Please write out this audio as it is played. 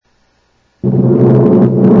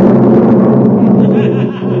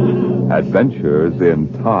Adventures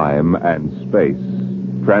in time and space,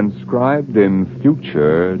 transcribed in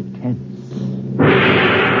future tense.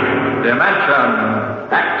 Dimension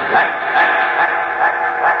X.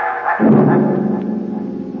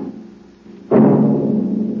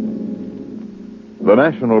 The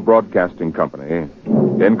National Broadcasting Company,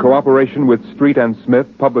 in cooperation with Street and Smith,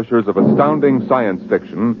 publishers of astounding science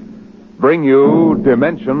fiction, bring you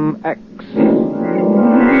Dimension X.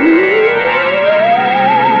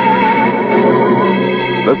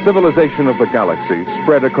 The civilization of the galaxy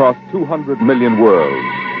spread across 200 million worlds.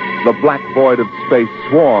 The black void of space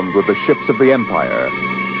swarmed with the ships of the Empire.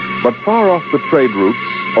 But far off the trade routes,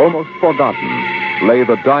 almost forgotten, lay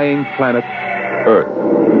the dying planet Earth,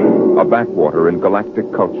 a backwater in galactic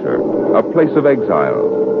culture, a place of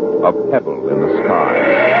exile, a pebble in the sky.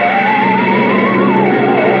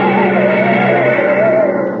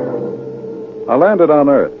 I landed on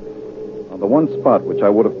Earth, on the one spot which I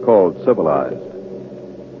would have called civilized.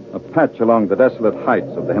 A patch along the desolate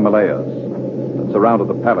heights of the Himalayas that surrounded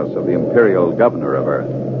the palace of the imperial governor of Earth.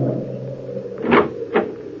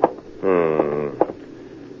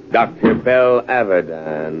 Dr. Bell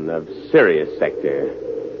Averdan of Sirius Sector.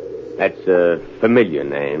 That's a familiar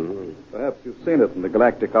name. Perhaps you've seen it in the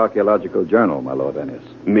Galactic Archaeological Journal, my Lord Ennis.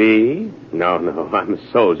 Me? No, I'm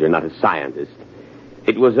a soldier, not a scientist.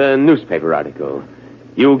 It was a newspaper article.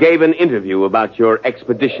 You gave an interview about your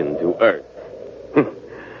expedition to Earth.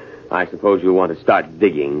 I suppose you'll want to start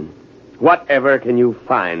digging. Whatever can you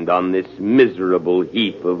find on this miserable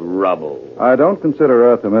heap of rubble? I don't consider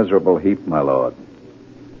Earth a miserable heap, my lord.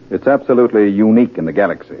 It's absolutely unique in the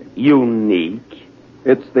galaxy. Unique?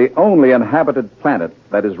 It's the only inhabited planet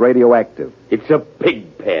that is radioactive. It's a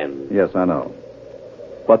pig pen. Yes, I know.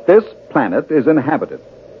 But this planet is inhabited.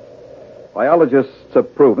 Biologists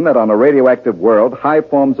have proven that on a radioactive world, high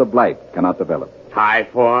forms of life cannot develop. High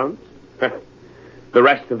forms? The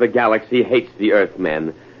rest of the galaxy hates the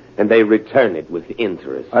Earthmen, and they return it with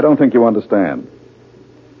interest. I don't think you understand.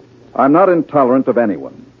 I'm not intolerant of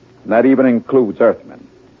anyone, and that even includes Earthmen.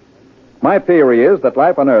 My theory is that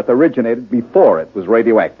life on Earth originated before it was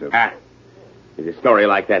radioactive. There's a story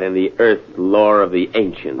like that in the Earth lore of the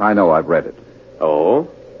ancients. I know, I've read it. Oh?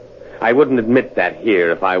 I wouldn't admit that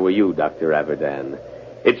here if I were you, Dr. Averdan.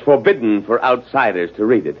 It's forbidden for outsiders to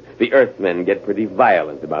read it. The Earthmen get pretty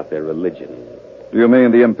violent about their religion. Do you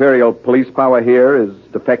mean the imperial police power here is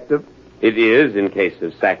defective? It is in case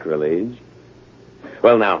of sacrilege.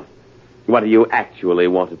 Well, now, what do you actually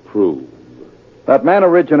want to prove? That man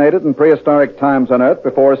originated in prehistoric times on Earth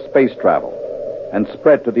before space travel and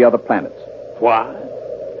spread to the other planets. What?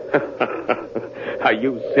 Are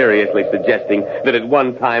you seriously suggesting that at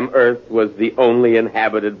one time Earth was the only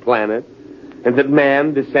inhabited planet? And that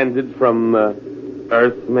man descended from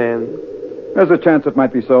Earthmen? There's a chance it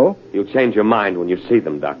might be so. You'll change your mind when you see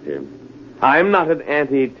them, Doctor. I'm not an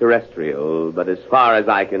anti-terrestrial, but as far as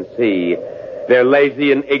I can see, they're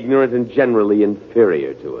lazy and ignorant and generally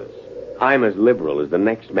inferior to us. I'm as liberal as the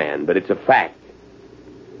next man, but it's a fact.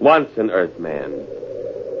 Once an Earthman,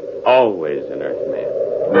 always an Earthman.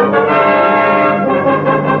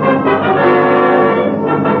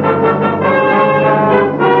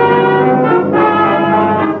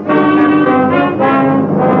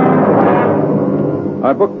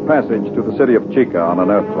 I booked passage to the city of Chica on an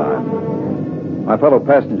Earth line. My fellow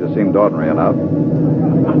passengers seemed ordinary enough.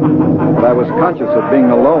 But I was conscious of being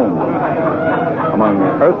alone among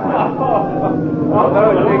Earthmen.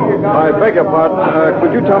 I beg your pardon.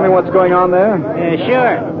 Could you tell me what's going on there?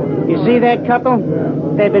 Sure. You see that couple?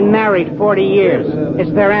 They've been married 40 years.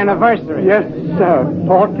 It's their anniversary. Yes, sir.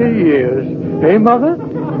 40 years. Hey, Mother?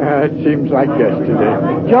 It seems like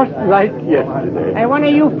yesterday. Just like yesterday. Hey, when are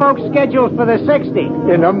you folks scheduled for the 60?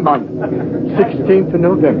 In a month. 16th of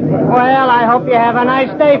November. Well, I hope you have a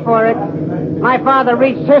nice day for it. My father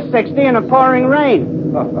reached his 60 in a pouring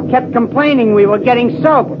rain. Kept complaining we were getting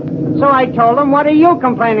soaked. So I told him, what are you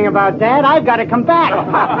complaining about, Dad? I've got to come back.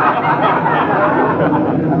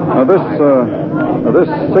 This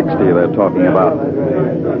 60 they're talking about.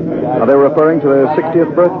 Are they referring to their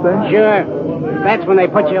 60th birthday? Sure. That's when they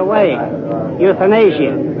put you away.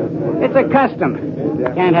 Euthanasia. It's a custom.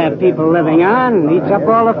 Can't have people living on. Eats up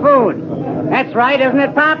all the food. That's right, isn't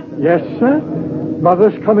it, Pop? Yes, sir.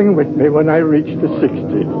 Mother's coming with me when I reach the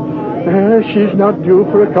 60. She's not due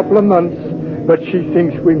for a couple of months, but she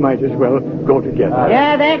thinks we might as well go together.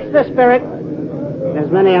 Yeah, that's the spirit.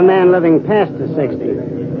 There's many a man living past the 60.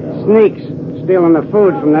 Sneaks, stealing the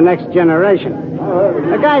food from the next generation.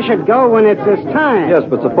 The guy should go when it's his time. Yes,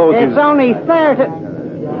 but suppose It's only fair to...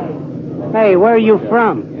 Hey, where are you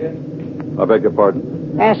from? I beg your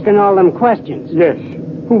pardon? Asking all them questions. Yes.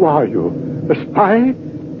 Who are you? A spy?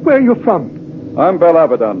 Where are you from? I'm Bel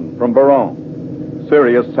Abaddon from Baron,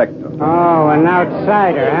 Sirius Sector. Oh, an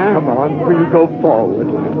outsider, huh? Come on, we'll go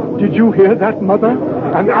forward. Did you hear that, Mother?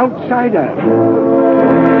 An outsider.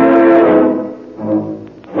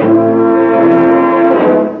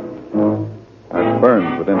 I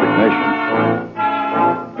burned with indignation.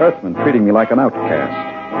 Earthmen treating me like an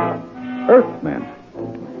outcast. Earthmen.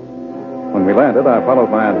 When we landed, I followed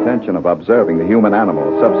my intention of observing the human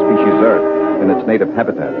animal, subspecies Earth, in its native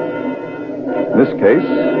habitat. In this case,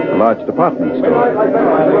 a large department store.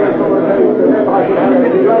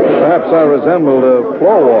 Perhaps I resembled a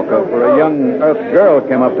floor walker, for a young Earth girl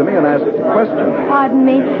came up to me and asked a question. Pardon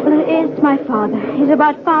me. Well, it's my father. He's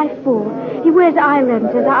about 5'4". He wears eye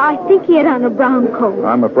lenses. I think he had on a brown coat.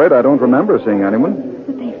 I'm afraid I don't remember seeing anyone.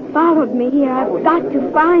 But they followed me here. I've got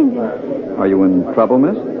to find him. Are you in trouble,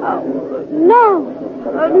 miss? No.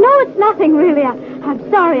 No, it's nothing, really. I'm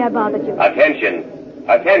sorry I bothered you. Attention.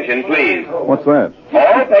 Attention, please. What's that?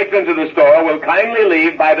 All patrons of the store will kindly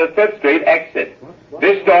leave by the 5th Street exit.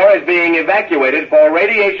 This store is being evacuated for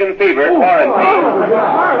radiation fever quarantine.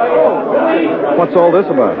 What's all this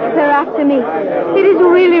about? They're after me. It is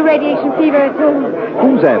really radiation fever at home.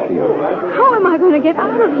 Who's after you? How am I going to get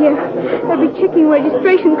out of here? They'll be checking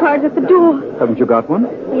registration cards at the door. Haven't you got one?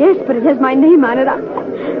 Yes, but it has my name on it. I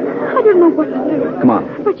don't know what to do. Come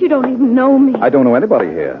on. But you don't even know me. I don't know anybody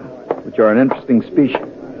here, but you're an interesting species.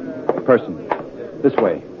 Person. This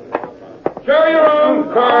way. Show your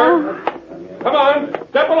own car. Come on,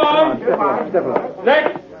 step along.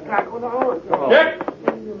 Next. Check.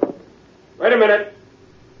 Wait a minute.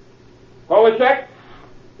 Forward check.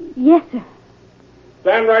 Yes, sir.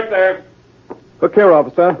 Stand right there. Look here,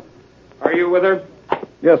 officer. Are you with her?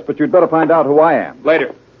 Yes, but you'd better find out who I am.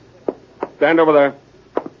 Later. Stand over there.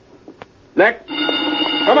 Next.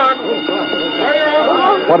 Come on. Show your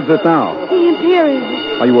own. What is it now? The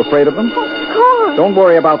Imperials. Are you afraid of them? Of course. Don't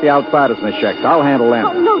worry about the outsiders, Miss Schecht. I'll handle them.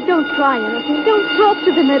 Oh, no, don't try anything. Don't talk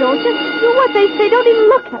to them at all. Just do what they say. Don't even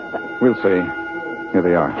look at them. We'll see. Here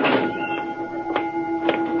they are.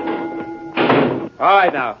 All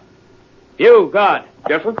right, now. You, guard.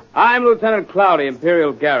 Yes, sir? I'm Lieutenant Cloudy,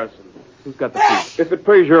 Imperial Garrison. Who's got the key? If it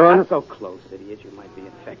please your honor. Not so close, idiot. You might be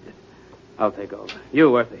infected. I'll take over.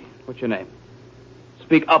 You, Earthy. What's your name?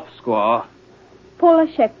 Speak up, squaw. Paula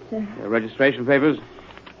Schecht, sir. Your registration papers?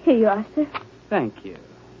 Here you are, sir. Thank you.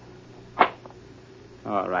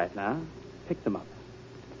 All right, now. Pick them up.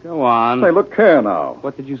 Go on. Say, look here now.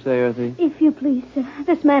 What did you say, Earthy? If you please, sir.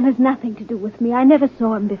 This man has nothing to do with me. I never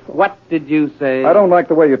saw him before. What did you say? I don't like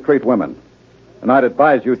the way you treat women. And I'd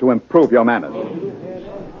advise you to improve your manners.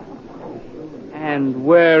 And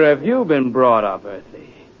where have you been brought up,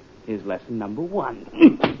 Earthy? Here's lesson number 1.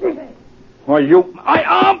 Why, you... My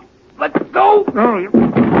arm! Let go!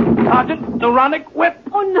 Sergeant, Duronic whip!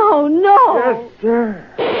 Oh, no, no! Yes, sir.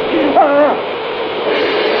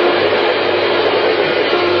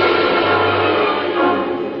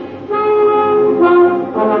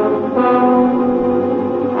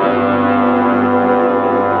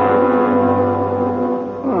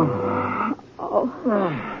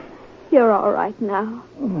 You're all right now.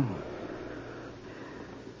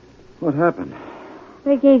 What happened?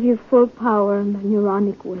 They gave you full power and the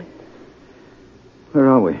neuronic whip. Where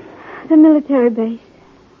are we? The military base.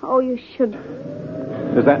 Oh, you should...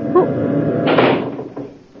 Is that...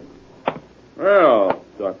 Well,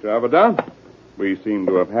 Dr. Abaddon, we seem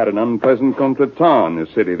to have had an unpleasant contretemps in this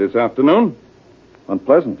city this afternoon.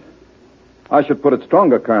 Unpleasant. I should put it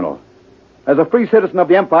stronger, Colonel. As a free citizen of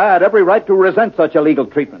the Empire, I had every right to resent such illegal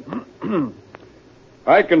treatment.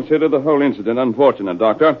 I consider the whole incident unfortunate,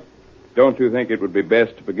 Doctor. Don't you think it would be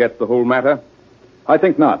best to forget the whole matter? I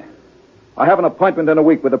think not. I have an appointment in a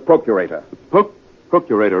week with the procurator.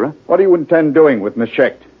 Procurator, eh? What do you intend doing with Miss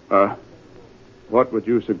Schecht? What would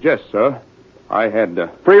you suggest, sir? I had...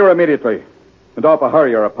 Free her immediately. And offer her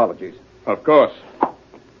your apologies. Of course.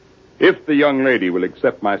 If the young lady will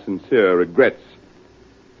accept my sincere regrets,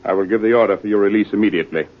 I will give the order for your release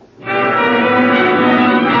immediately.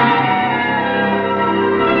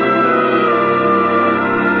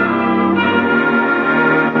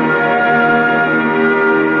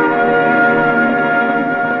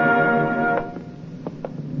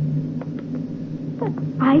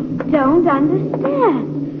 I don't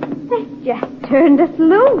understand. They just turned us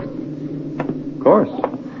loose. Of course.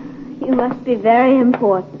 You must be very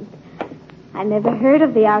important. I never heard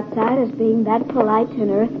of the outside as being that polite to an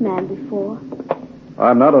Earthman before.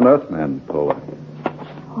 I'm not an Earthman, Paula.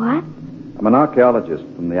 What? I'm an archaeologist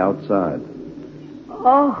from the outside.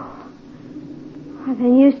 Oh. Well,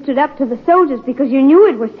 then you stood up to the soldiers because you knew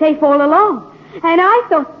it was safe all along. And I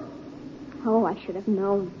thought... Oh, I should have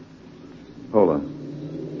known. Paula,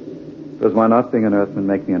 does my not being an Earthman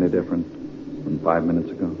make me any different from 5 minutes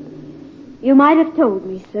ago? You might have told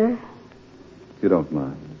me, sir. If you don't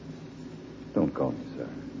mind, don't call me sir.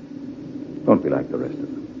 Don't be like the rest of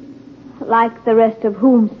them. Like the rest of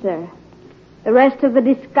whom, sir? The rest of the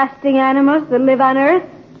disgusting animals that live on Earth?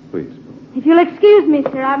 Please. If you'll excuse me,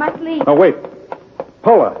 sir, I must leave. Oh, wait.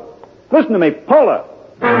 Paula. Listen to me, Paula.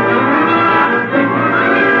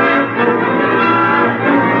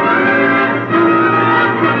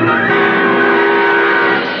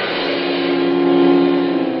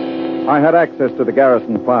 I had access to the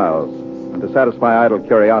garrison files, and to satisfy idle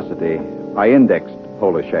curiosity, I indexed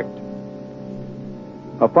Paula Schecht.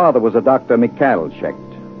 Her father was a Dr. Mikhail Schecht,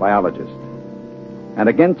 biologist. And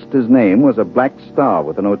against his name was a black star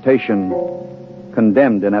with a notation,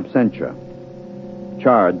 condemned in absentia.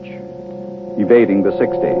 Charge, evading the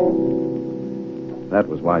 60. That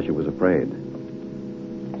was why she was afraid.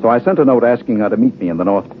 So I sent a note asking her to meet me in the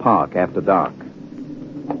North Park after dark.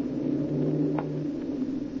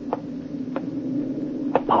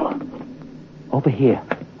 Paula, over here.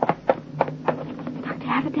 Dr.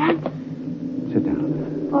 Avidan? Sit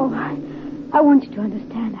down. Oh, I want you to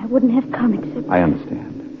understand. I wouldn't have come except... I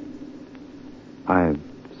understand. I've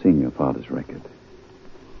seen your father's record.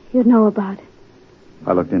 You know about it.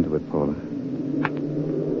 I looked into it, Paula.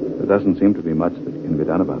 There doesn't seem to be much that can be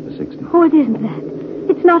done about the 60. Oh, it isn't that.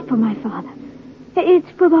 It's not for my father. It's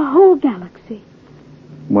for the whole galaxy.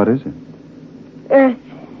 What is it? Earth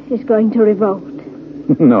is going to revolt.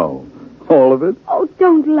 No. All of it? Oh,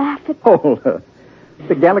 don't laugh at me. Paula.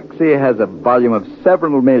 The galaxy has a volume of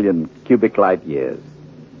several million cubic light years.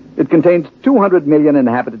 It contains 200 million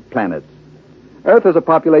inhabited planets. Earth has a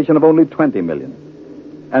population of only 20 million.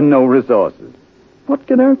 And no resources. What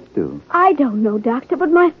can Earth do? I don't know, Doctor,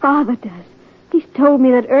 but my father does. He's told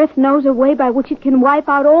me that Earth knows a way by which it can wipe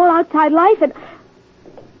out all outside life and...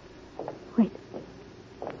 Wait.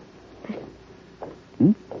 Listen.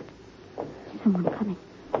 Hmm? Someone coming.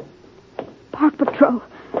 Park Patrol.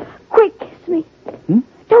 Quick, kiss me. Hmm?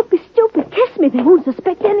 Don't be stupid. Kiss me. They won't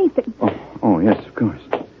suspect anything. Oh, yes, of course.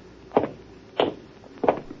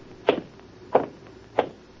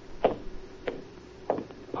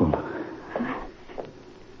 Paula.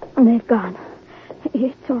 They've gone.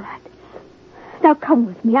 It's all right. Now come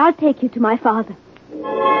with me. I'll take you to my father.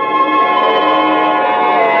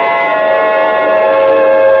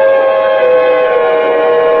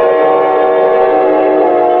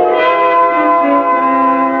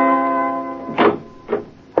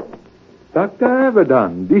 Dr.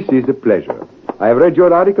 Avidan, this is a pleasure. I have read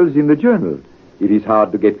your articles in the journal. It is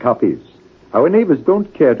hard to get copies. Our neighbors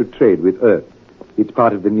don't care to trade with Earth. It's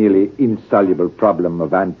part of the nearly insoluble problem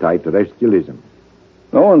of anti-terrestrialism.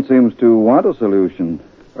 No one seems to want a solution.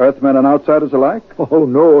 Earthmen and outsiders alike? Oh,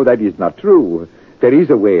 no, that is not true. There is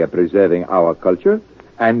a way of preserving our culture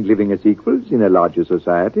and living as equals in a larger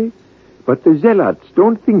society. But the zealots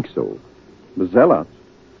don't think so. The zealots?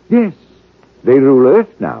 Yes. They rule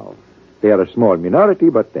Earth now. They are a small minority,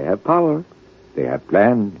 but they have power. They have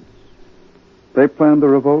plans. They planned the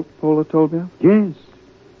revolt, Paula told me? Yes.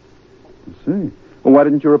 I see. Well, why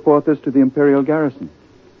didn't you report this to the Imperial garrison?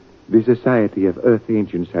 The Society of Earth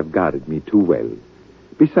Ancients have guarded me too well.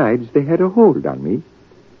 Besides, they had a hold on me.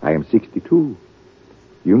 I am 62.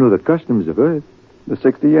 You know the customs of Earth. The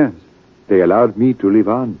 60 years. They allowed me to live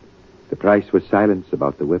on. The price was silence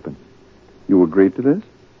about the weapon. You agreed to this?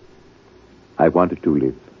 I wanted to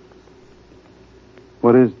live.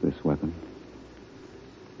 What is this weapon?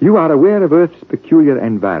 You are aware of Earth's peculiar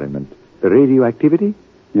environment, the radioactivity?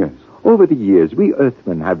 Yes. Over the years, we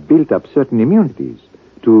Earthmen have built up certain immunities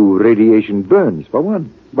to radiation burns, for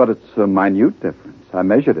one. But it's a minute difference. I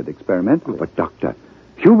measured it experimentally. But, Doctor,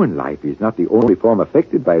 human life is not the only form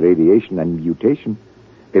affected by radiation and mutation.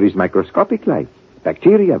 There is microscopic life,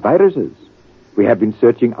 bacteria, viruses. We have been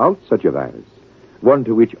searching out such a virus, one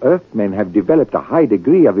to which Earthmen have developed a high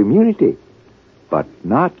degree of immunity, but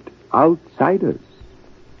not outsiders.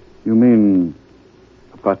 You mean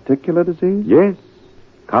a particular disease? Yes,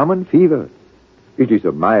 common fever. It is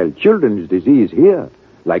a mild children's disease here,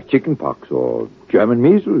 like chickenpox or German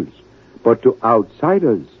measles. But to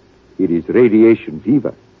outsiders, it is radiation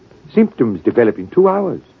fever. Symptoms develop in 2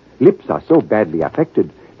 hours. Lips are so badly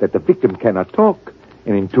affected that the victim cannot talk,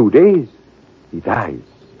 and in 2 days, he dies.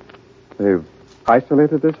 They've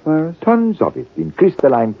isolated this virus? Tons of it in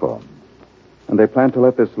crystalline form. And they plan to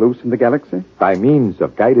let this loose in the galaxy? By means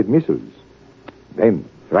of guided missiles. Then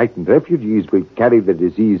frightened refugees will carry the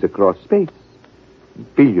disease across space.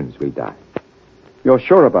 Billions will die. You're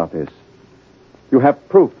sure about this? You have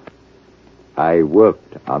proof? I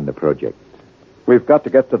worked on the project. We've got to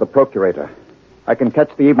get to the procurator. I can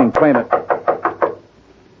catch the evening train at...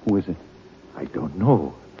 Who is it? I don't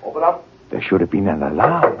know. Open up. There should have been an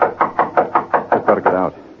alarm. We've got to get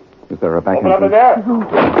out. Is there a back Open up in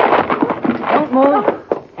entrance? there. Don't move.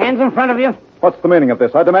 Hands in front of you. What's the meaning of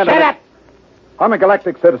this? I demand... Shut up. I'm a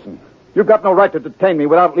galactic citizen. You've got no right to detain me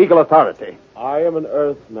without legal authority. I am an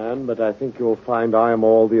Earthman, but I think you'll find I am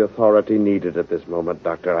all the authority needed at this moment,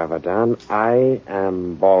 Dr. Abadan. I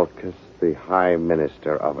am Balkus, the High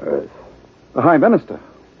Minister of Earth. The High Minister?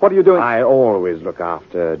 What are you doing? I always look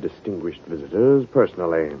after distinguished visitors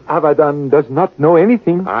personally. Abadan does not know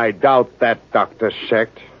anything. I doubt that, Dr.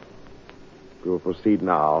 Shecht. We will proceed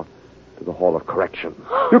now to the Hall of Correction.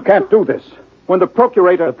 You can't do this. When the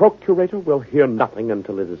procurator... The procurator will hear nothing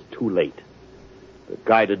until it is too late. The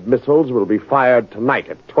guided missiles will be fired tonight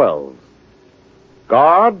at 12.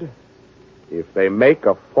 Guard, if they make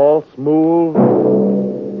a false move...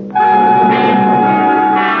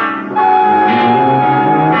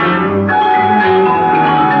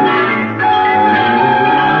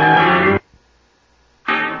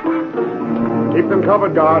 Keep them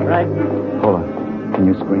covered, guard. Right. Paula, can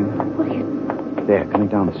you scream? What are you... There, coming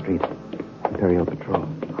down the street. Imperial Patrol.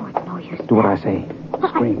 Oh, it's no use. Do what I say.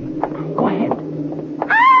 Scream. Go ahead.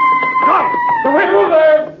 The window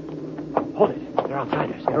there. Hold it. They're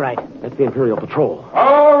outsiders. They're right. That's the Imperial Patrol.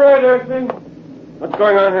 All right, Earthy. What's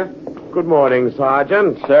going on here? Good morning,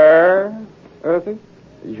 Sergeant. Sir? Earthy?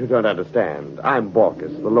 You don't understand. I'm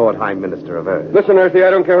Balkus, the Lord High Minister of Earth. Listen, Earthy,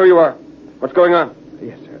 I don't care who you are. What's going on?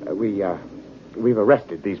 Yes, sir. We've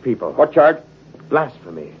arrested these people. What charge?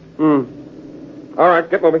 Blasphemy. All right,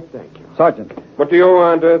 get moving. Thank you. Sergeant, What do you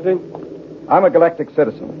want, Earthy? I'm a galactic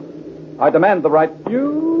citizen. I demand the right...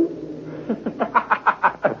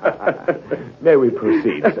 May we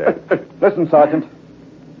proceed, sir? Listen, Sergeant.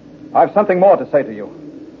 I've something more to say to you.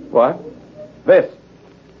 What? This.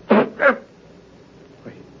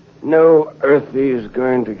 No Earthy's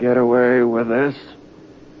going to get away with this.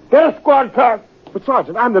 Get a squad car. But,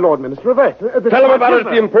 Sergeant, I'm the Lord Minister of Earth. Tell him about it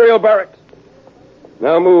at the Imperial Barracks.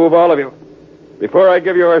 Now move, all of you, before I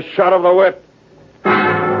give you a shot of the whip.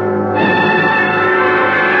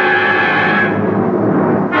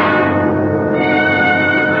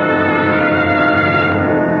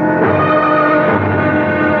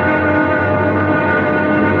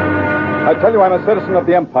 I tell you I'm a citizen of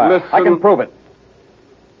the Empire. Listen. I can prove it.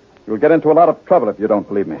 You'll get into a lot of trouble if you don't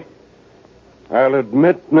believe me. I'll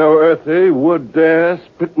admit no Earthy would dare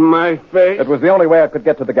spit in my face. It was the only way I could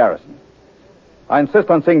get to the garrison. I insist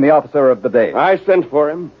on seeing the officer of the day. I sent for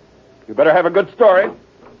him. You better have a good story.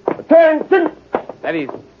 Attention! That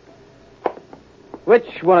easy.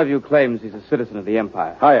 Which one of you claims he's a citizen of the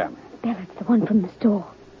Empire? I am. Barrett's the one from the store.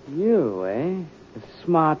 You, eh? The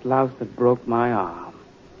smart louse that broke my arm.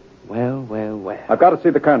 Well, well, well. I've got to see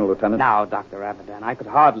the colonel, Lieutenant. Now, Dr. Abadan, I could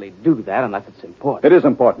hardly do that unless it's important. It is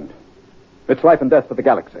important. It's life and death for the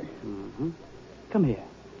galaxy. Mm-hmm. Come here.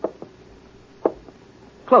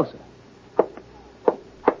 Closer.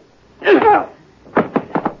 Oh,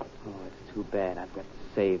 it's too bad I've got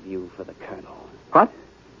to save you for the colonel. What?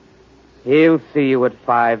 He'll see you at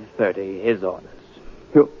 5:30, his orders.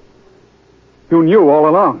 You knew all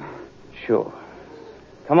along. Sure.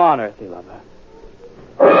 Come on, Earthy lover.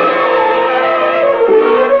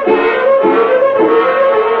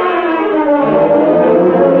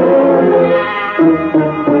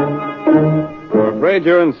 I'm afraid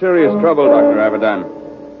you're in serious trouble, Dr. Abadan.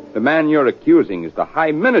 The man you're accusing is the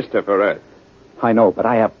High Minister for Earth. I know, but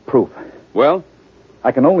I have proof. Well?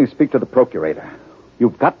 I can only speak to the procurator.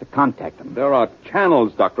 You've got to contact him. There are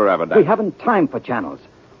channels, Dr. Abadan. We haven't time for channels.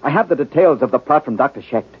 I have the details of the plot from Dr.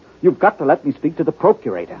 Shecht. You've got to let me speak to the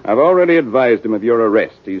procurator. I've already advised him of your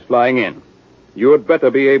arrest. He's flying in. You had better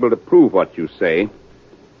be able to prove what you say.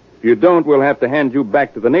 If you don't, we'll have to hand you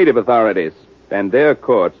back to the native authorities and their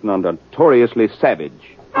courts, notoriously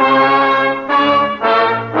savage.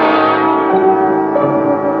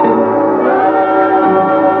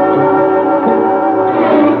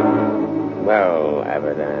 Well,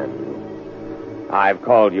 Abadan, I've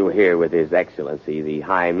called you here with His Excellency, the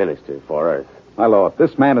High Minister for Earth. My lord,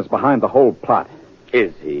 this man is behind the whole plot.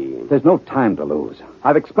 Is he? There's no time to lose.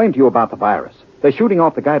 I've explained to you about the virus. They're shooting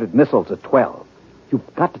off the guided missiles at 12.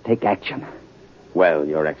 You've got to take action. Well,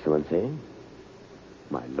 Your Excellency.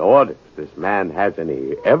 My lord, if this man has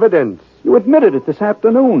any evidence... You admitted it this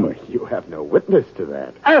afternoon. You have no witness to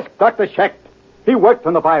that. Ask Dr. Shecht. He worked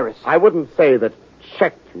on the virus. I wouldn't say that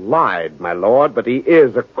Shecht lied, my lord, but he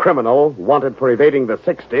is a criminal wanted for evading the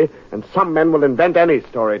 60, and some men will invent any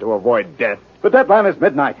story to avoid death. The deadline is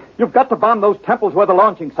midnight. You've got to bomb those temples where the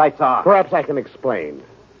launching sites are. Perhaps I can explain.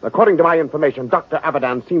 According to my information, Dr.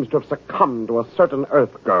 Abadan seems to have succumbed to a certain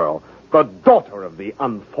Earth girl, the daughter of the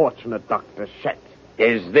unfortunate Dr. Shet.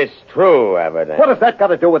 Is this true, Abadan? What has that got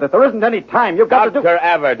to do with it? There isn't any time. You've got to do... Dr.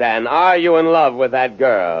 Abadan, are you in love with that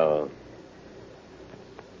girl?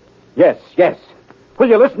 Yes. Will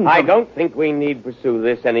you listen to I me? don't think we need pursue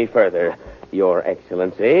this any further. Your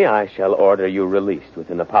Excellency, I shall order you released with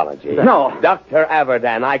an apology. No. Dr.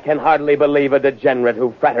 Abadan, I can hardly believe a degenerate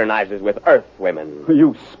who fraternizes with Earth women.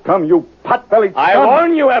 You scum, you pot-bellied scum. I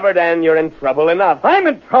warn you, Abadan, you're in trouble enough. I'm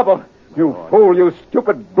in trouble. You fool, you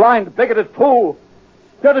stupid, blind, bigoted fool.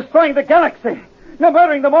 You're destroying the galaxy. You're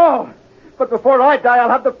murdering them all. But before I die, I'll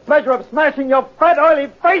have the pleasure of smashing your fat, oily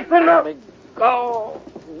face in the... Go!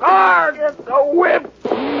 Guard! The whip!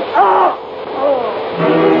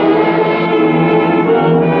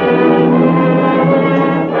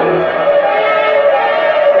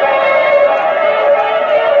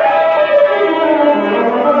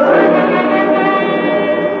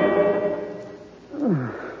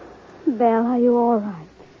 Belle, are you all right?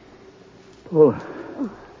 Paula.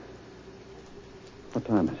 What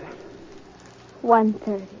time is it?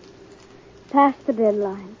 1:30. Past the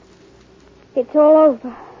deadline. It's all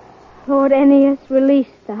over. Lord Ennius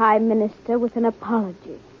released the High Minister with an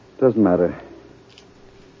apology. Doesn't matter.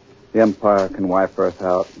 The Empire can wipe Earth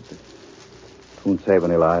out. It won't save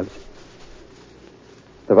any lives.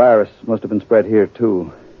 The virus must have been spread here,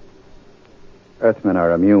 too. Earthmen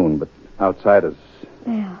are immune, but outsiders...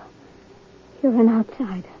 Belle, you're an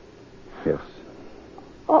outsider. Yes,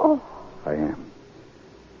 Oh, I am.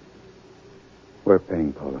 We're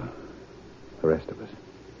paying, Paula. The rest of us.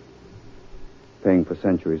 Paying for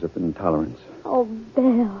centuries of intolerance. oh,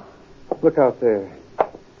 Belle. Look out there.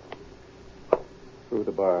 Through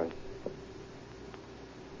the bars.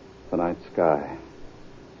 The night sky.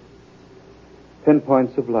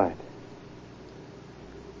 Pinpoints of light.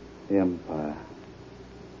 The Empire.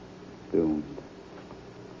 Doomed.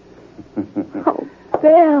 Oh,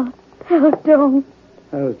 Belle. Belle, don't.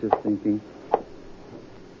 I was just thinking.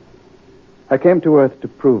 I came to Earth to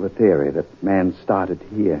prove a theory that man started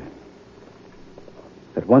here.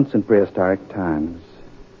 That once in prehistoric times,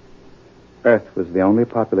 Earth was the only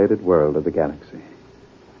populated world of the galaxy.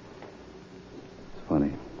 It's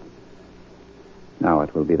funny. Now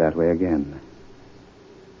it will be that way again.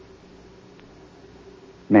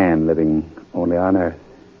 Man living only on Earth.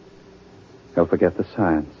 He'll forget the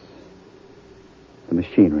science, the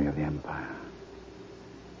machinery of the Empire.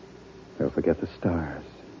 He'll forget the stars.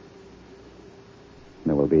 And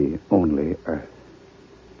there will be only Earth.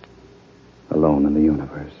 Alone in the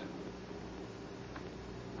universe.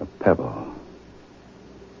 A pebble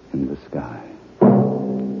in the sky.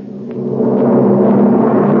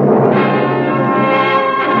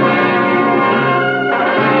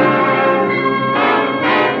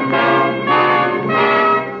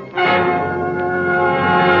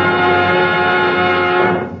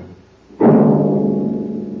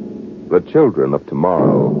 The children of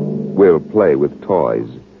tomorrow will play with toys.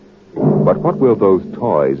 But what will those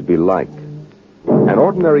toys be like? An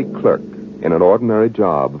ordinary clerk in an ordinary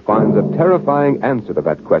job finds a terrifying answer to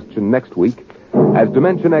that question next week as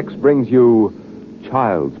Dimension X brings you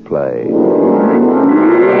Child's Play.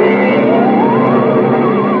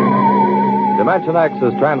 Dimension X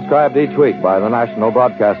is transcribed each week by the National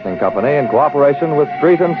Broadcasting Company in cooperation with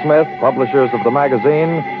Street and Smith, publishers of the magazine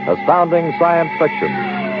Astounding Science Fiction.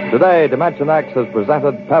 Today, Dimension X has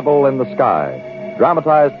presented Pebble in the Sky,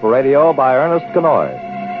 dramatized for radio by Ernest Kanoy.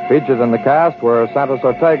 Featured in the cast were Santos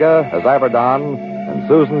Ortega as Abadan and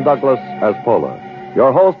Susan Douglas as Pola.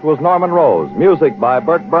 Your host was Norman Rose. Music by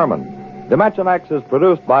Bert Berman. Dimension X is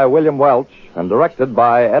produced by William Welch and directed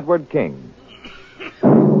by Edward King.